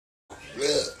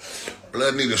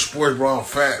Blood need a sports bra. I'm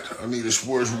fat. I need a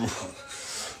sports bra.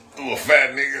 I'm a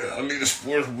fat nigga. I need a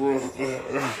sports bra.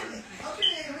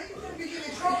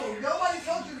 Nobody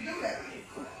told you to do that.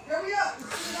 Hurry up.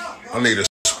 I need a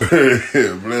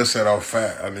Blood said I'm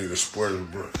fat. I need a sports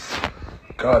bra.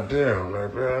 God damn,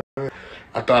 like, man.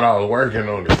 I thought I was working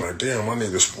on it. Like, damn, I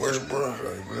need a sports bra.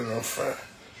 Like, man, I'm fat.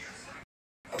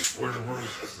 Sports bra.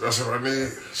 That's what I need.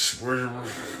 Sports bra.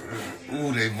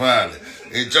 Ooh, they violent.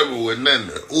 Ain't jumping with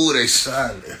nothing. Ooh, they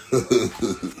silent.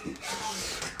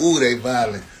 Ooh, they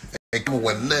violent. Ain't coming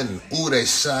with nothing. Ooh, they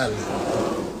silent.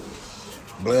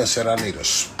 Blood said I need a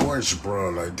sports bra.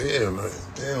 Like, damn, I'm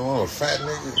a fat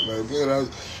nigga. Like,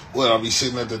 blood, I'll be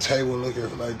sitting at the table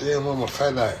looking like, damn, I'm a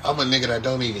fat nigga. I'm a nigga that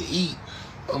don't even eat.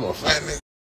 I'm a fat nigga.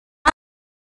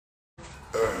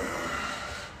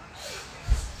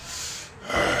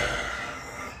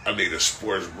 I need a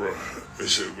sports bra.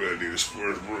 This shit, man, I need a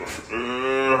sports bra.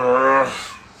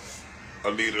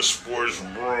 I need a sports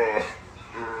bra.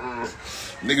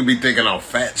 Nigga be thinking I'm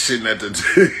fat sitting at the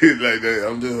table like that.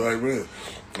 I'm just like, man,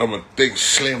 I'm a thick,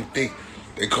 slim, thick.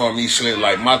 They call me slim.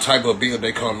 Like, my type of build,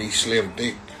 they call me slim,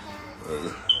 thick.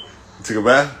 Take a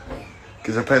bath?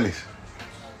 Get your pennies.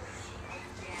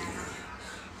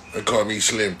 They call me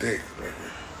slim, thick.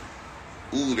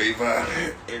 Ooh, they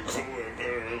violent.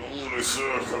 Ooh, they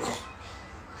suck.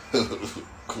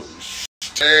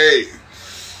 Hey.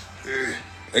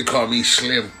 They call me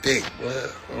slim, thick.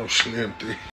 Well, I'm slim,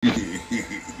 thick.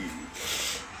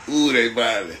 Ooh, they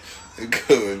violent. They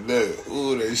coming nuts.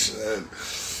 Ooh, they son.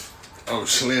 I'm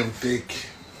slim, thick.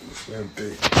 Slim,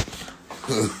 thick.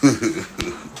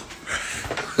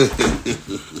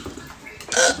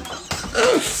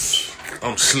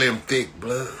 I'm slim, thick,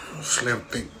 blood. Slim,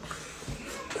 thick.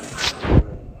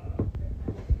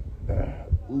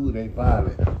 Ooh, they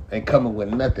violent. Ain't coming with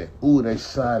nothing. Ooh, they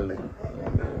silent.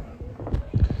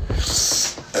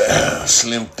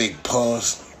 Slim, thick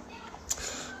paws.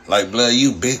 Like, blood,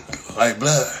 you big. Like,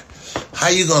 blood, how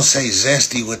you gonna say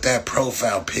zesty with that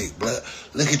profile pic, blood?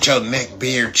 Look at your neck,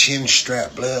 beard, chin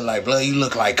strap, blood. Like, blood, you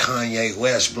look like Kanye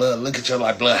West, blood. Look at your,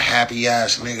 like, blood, happy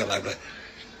ass nigga, like, blood.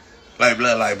 Like,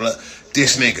 blood.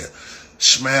 This nigga,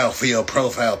 smile for your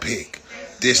profile pic.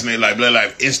 This nigga, like, blood,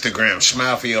 like, Instagram,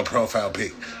 smile for your profile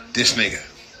pic. This nigga.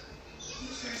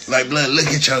 Like, blood, look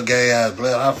at your gay ass,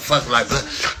 blood. I'm fucking like, blood.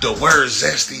 The word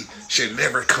zesty should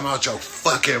never come out your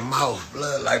fucking mouth,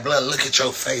 blood. Like, blood, look at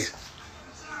your face.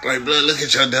 Like, blood, look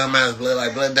at your dumb ass, blood.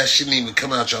 Like, blood, that shouldn't even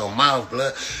come out your mouth,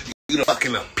 blood. You the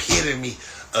fucking epitome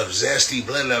of zesty,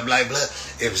 blood. Like, blood,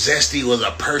 if zesty was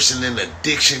a person in the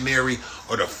dictionary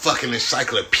or the fucking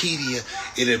encyclopedia,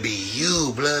 it'd be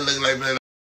you, blood. Look like, blood,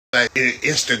 like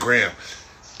Instagram.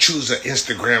 Choose an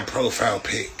Instagram profile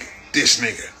pic. This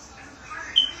nigga.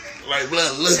 Like,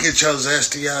 blood, look at your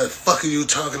zesty ass. Fuck are you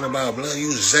talking about, blood? You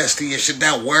zesty and shit.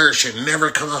 That word should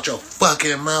never come out your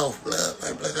fucking mouth, blood.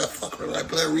 Like, blood, that fucker, like,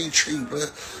 blood, retreat,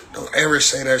 blood. Don't ever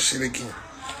say that shit again.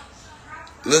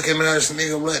 Looking at this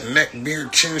nigga, blood, neck,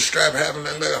 beard, chin strap, having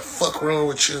that nigga, fuck wrong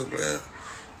with you, blood.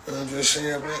 I'm just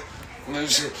saying, blood.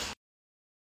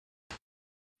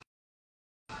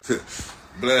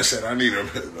 Blood said, I need a,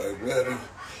 like, blood.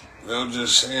 I'm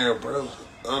just saying, bro.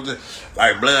 I'm just,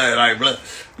 like, blood.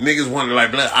 Niggas want to, like,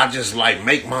 blood. I just, like,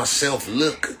 make myself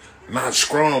look not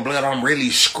strong, blood. I'm really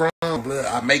strong, blood.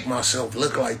 I make myself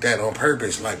look like that on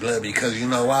purpose, like, blood, because you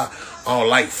know why? I don't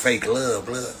like fake love,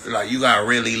 blood. Like, you gotta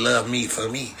really love me for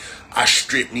me. I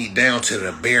strip me down to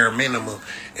the bare minimum,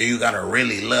 and you gotta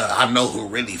really love. I know who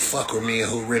really fuck with me and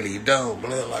who really don't,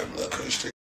 blood. Like, blood,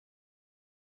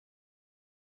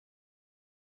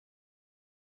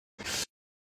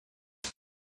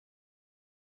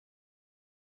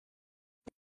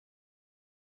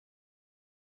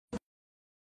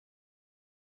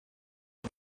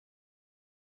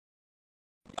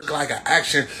 like an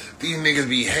action. These niggas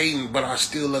be hating, but I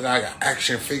still look like an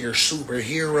action figure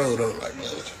superhero though. Like,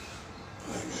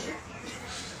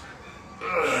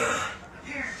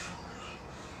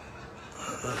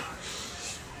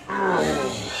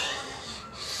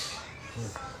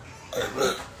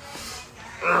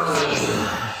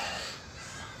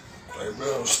 like,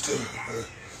 bro, I'm still.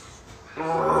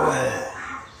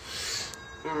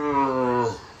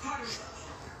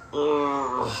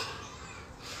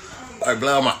 Like,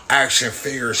 bro, I'm an action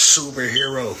figure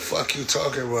superhero. Fuck you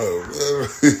talking about, bro?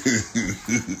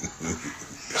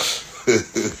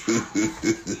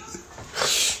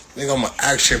 Nigga, I'm an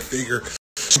action figure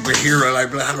superhero.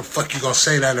 Like, bro, how the fuck you gonna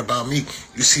say that about me?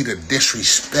 You see the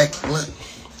disrespect, blood?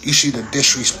 You see the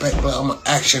disrespect, blood? I'm an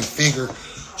action figure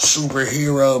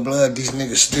superhero, blood. These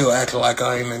niggas still acting like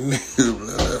I ain't a nigga,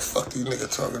 blood. Fuck these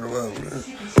niggas talking about, blood.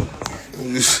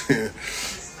 You saying?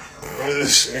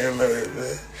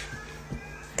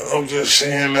 I'm just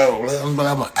saying though, but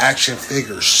I'm an action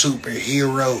figure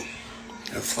superhero.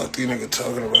 The fuck these niggas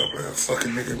talking about, man?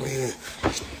 Fucking nigga, man.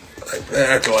 Like, man,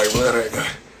 acting like blood that guy.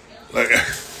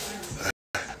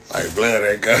 Like blood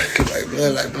that guy.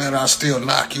 Like blood, I'll still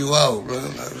knock you out,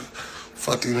 blood. Like,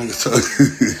 fuck these niggas talking.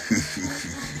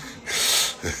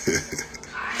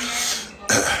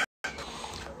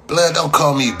 Blood, don't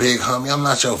call me big homie. I'm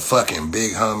not your fucking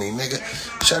big homie, nigga.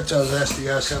 Shut your zesty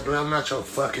ass up, blood. I'm not your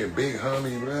fucking big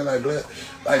homie, blood. Like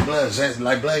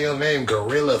blood, your name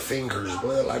Gorilla Fingers,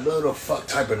 blood. Like blood, the fuck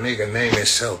type of nigga name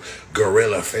itself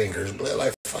Gorilla Fingers, blood.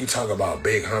 Like fuck you talk about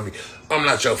big homie. I'm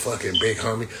not your fucking big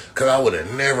homie, cause I would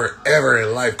have never ever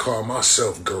in life called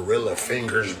myself Gorilla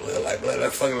Fingers, blood. Like blood,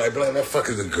 that fuck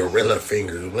is a Gorilla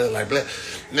Fingers, blood. Like blood,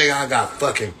 nigga, I got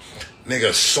fucking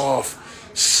nigga soft,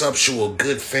 subsual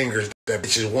good fingers that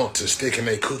bitches want to stick in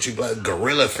their coochie, blood.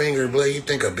 Gorilla finger, blood. You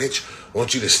think a bitch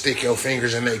want you to stick your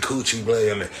fingers in their coochie, blood?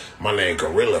 And my name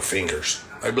Gorilla Fingers.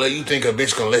 Like, blood, you think a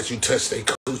bitch gonna let you touch their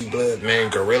coochie, blood? Name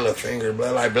Gorilla Finger,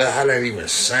 blood. Like, blood, how that even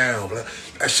sound, blood?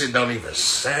 That shit don't even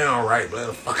sound right,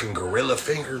 blood. Fucking Gorilla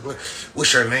Fingers, blood.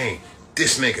 What's your name?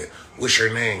 This nigga. What's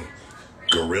your name?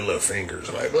 Gorilla Fingers.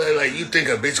 Like, blood, like, you think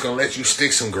a bitch gonna let you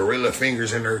stick some Gorilla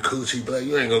Fingers in her coochie, blood?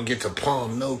 You ain't gonna get to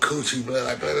palm no coochie, blood.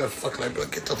 Like, blood,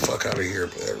 blood, get the fuck out of here,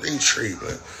 blood. Retreat,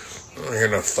 blood. I don't hear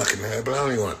no fucking that, but I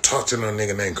don't even want to talk to no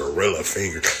nigga named Gorilla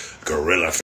Finger.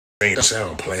 Gorilla Finger. That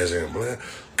sound pleasant, blood.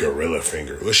 Gorilla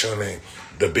Finger. What's your name?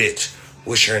 The bitch.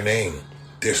 What's your name?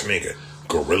 This nigga.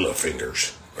 Gorilla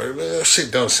Fingers. Like, that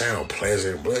shit don't sound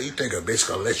pleasant, blood. You think a bitch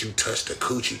gonna let you touch the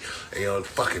coochie and your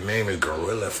fucking name is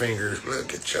Gorilla Fingers, blood?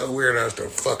 Get your weird ass the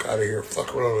fuck out of here.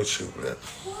 Fuck wrong with you,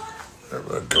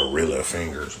 blood. Gorilla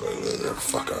Fingers, blood. Get the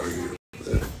fuck out of here,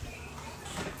 blood.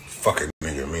 Fucking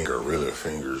nigga mean Gorilla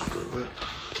Fingers, blood.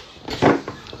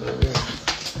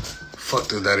 Fuck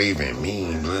does that even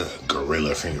mean, blood?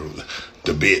 Gorilla Fingers.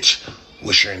 The bitch.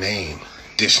 What's your name?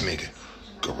 This nigga.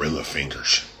 Gorilla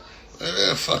Fingers.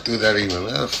 Fuck does that even?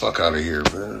 Fuck out of here,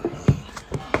 man.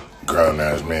 Grown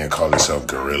ass man call himself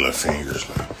Gorilla Fingers.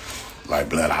 Like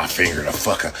blood, I finger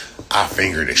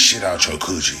the shit out your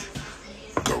coochie.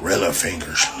 Gorilla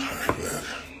Fingers.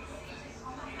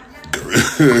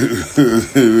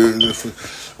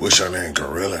 What's your name?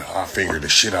 Gorilla. I finger the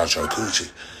shit out your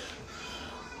coochie.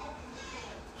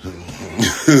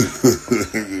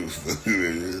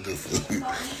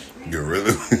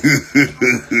 Gorilla.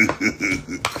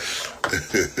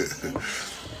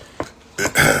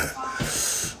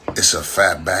 It's a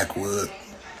fat backwood.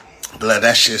 Blood,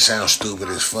 that shit sounds stupid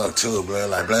as fuck too, blood.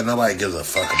 Like, blood, nobody gives a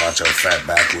fuck about your fat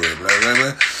backwood,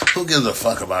 blood. Who gives a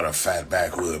fuck about a fat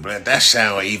backwood, blood? That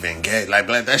sound even gay. Like,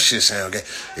 blood, that shit sound gay.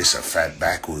 It's a fat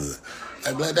backwood.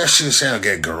 Like, blood, that shit sound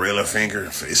gay. Gorilla Finger.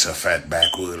 It's a fat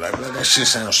backwood. Like, blood, that shit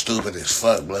sounds stupid as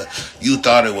fuck, blood. You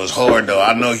thought it was hard, though.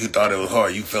 I know you thought it was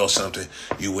hard. You felt something.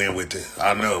 You went with it.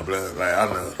 I know, blood. Like, I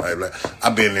know. Like, blood.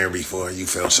 I've been there before. You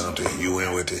felt something. You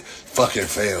went with it. Fucking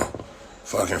fail.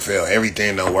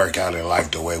 Everything don't work out in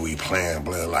life the way we plan,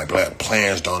 blood. Like, blood,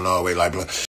 plans don't always, like, blood.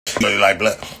 Like,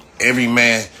 blood, every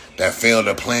man that failed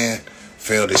to plan,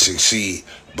 failed to succeed.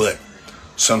 But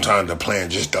sometimes the plan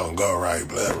just don't go right,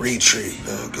 blood. Retreat,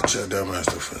 blood. Get your dumb ass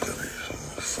the fuck out of here.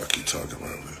 What the fuck you talking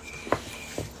about, man?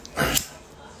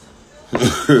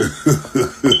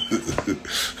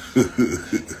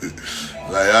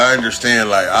 Like, I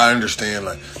understand.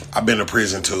 I've been to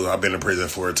prison too. I've been to prison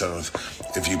 4 times.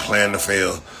 If you plan to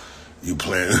fail, you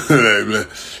plan.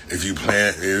 If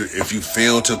you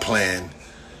fail to plan,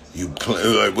 you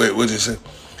plan. Like, wait, what did you say?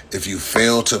 If you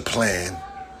fail to plan,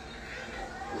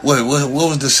 what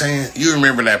was the saying? You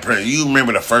remember that? You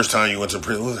remember the first time you went to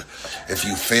prison? If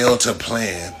you fail to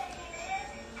plan,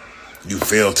 you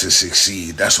fail to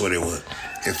succeed. That's what it was.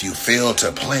 If you fail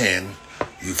to plan,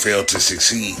 you fail to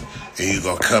succeed, and you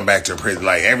gonna come back to prison.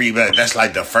 Like, everybody, that's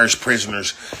like the first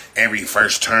prisoners, every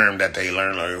first term that they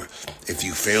learn. Like, if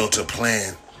you fail to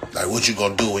plan, like, what you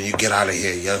gonna do when you get out of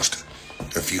here, youngster?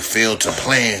 If you fail to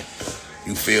plan,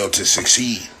 you fail to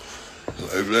succeed.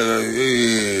 Like,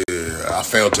 yeah, I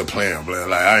failed to plan, blood.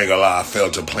 Like, I ain't gonna lie, I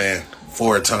failed to plan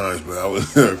 4 times, but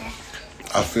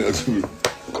I failed to.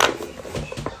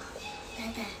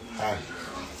 Hi.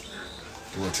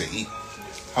 You went to eat?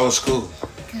 How was school?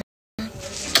 Good.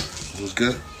 It was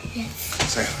good? Yes.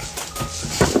 Say hi.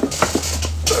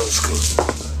 That was cool.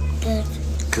 Good.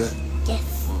 Good? Yes.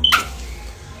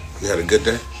 You had a good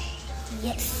day?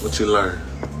 Yes. What you learned?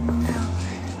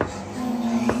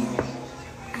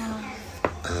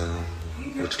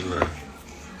 What you learned?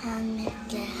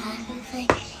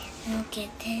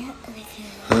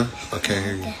 Huh? I can't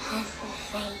hear you.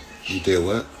 You did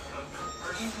what?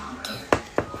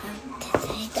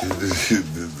 You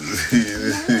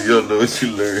don't know what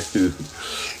you learned.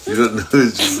 You don't know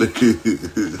what you learned.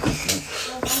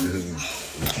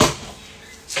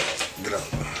 Get up.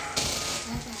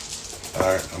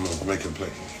 Alright, I'm gonna make a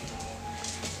play.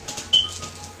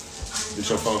 Get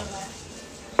your phone.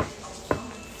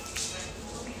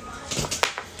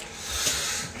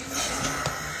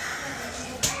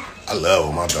 I love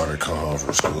when my daughter come home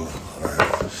from school.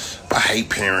 I hate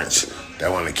parents that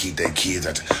want to keep their kids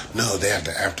no, they have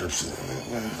the after.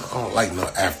 I don't like no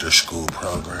after school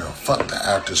program. Fuck the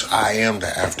after. I am the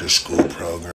after school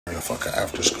program. Fuck an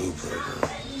after school program.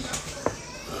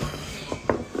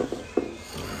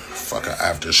 Fuck an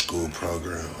after school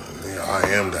program. Yeah, I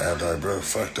am the after, bro.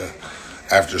 Fuck the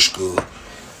after school.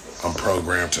 I'm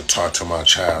programmed to talk to my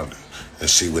child and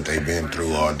see what they've been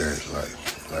through all day.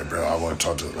 Like, bro, I want to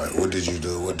talk to, like, what did you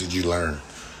do? What did you learn?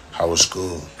 How was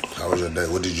school? How was your day?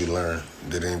 What did you learn?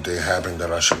 Did anything happen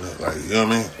that I should know? Like, you know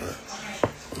what I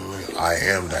mean? I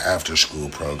am the after school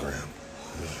program.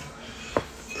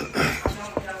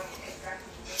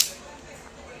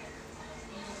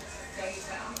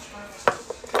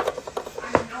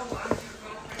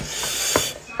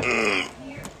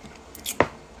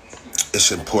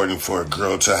 It's important for a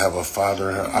girl to have a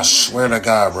father. I swear to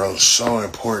God, bro, it's so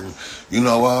important. You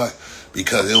know why?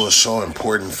 Because it was so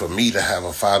important for me to have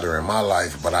a father in my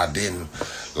life, but I didn't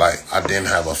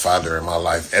have a father in my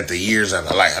life at the years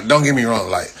that, like, don't get me wrong,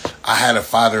 like, I had a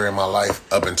father in my life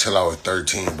up until I was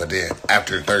 13, but then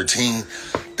after 13,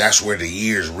 that's where the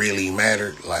years really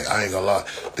mattered. Like, I ain't gonna lie,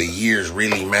 the years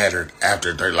really mattered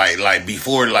after 13. Like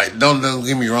before, like, don't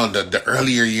get me wrong, the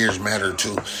earlier years mattered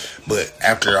too, but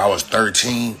after I was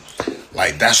 13,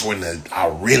 like, that's when I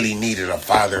really needed a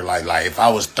father. Like if I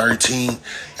was 13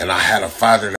 and I had a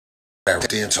father that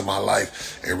went into my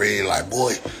life and really, like,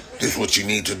 boy, this is what you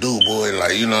need to do, boy.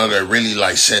 Like, you know, that really,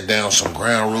 like, set down some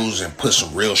ground rules and put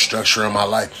some real structure in my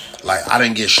life. Like, I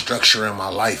didn't get structure in my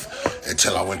life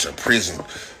until I went to prison.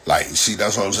 Like, see,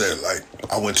 that's what I'm saying. Like,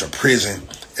 I went to prison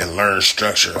and learned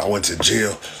structure. I went to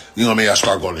jail. You know what I mean? I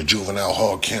started going to juvenile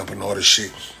hall camp and all this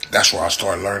shit. That's where I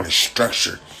started learning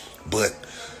structure. But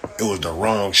it was the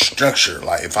wrong structure.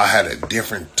 Like, if I had a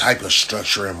different type of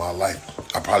structure in my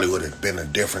life, I probably would have been a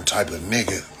different type of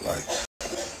nigga. Like,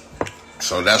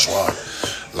 so that's why,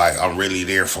 like, I'm really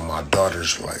there for my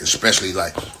daughters. Like, especially,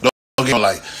 like, don't get me,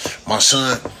 like, my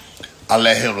son, I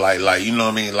let him, like, you know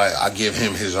what I mean? Like, I give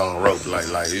him his own rope. Like,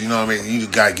 you know what I mean? You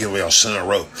gotta give your son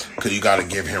rope, because you gotta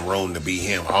give him room to be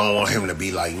him. I don't want him to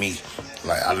be like me.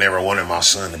 Like, I never wanted my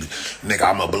son to be, nigga,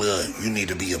 I'm a blood. You need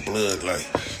to be a blood. Like,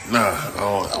 nah,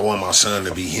 I want my son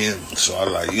to be him. So I,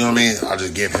 like, you know what I mean? I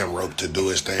just give him rope to do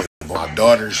his thing. But my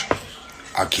daughters,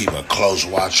 I keep a close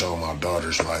watch on my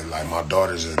daughters. Like my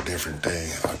daughters is a different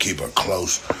thing. I keep a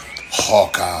close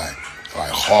Hawkeye. Like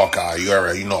Hawkeye.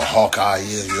 You know what Hawkeye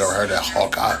is? You ever heard that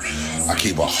Hawkeye? I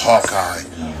keep a Hawkeye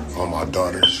on my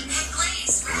daughters.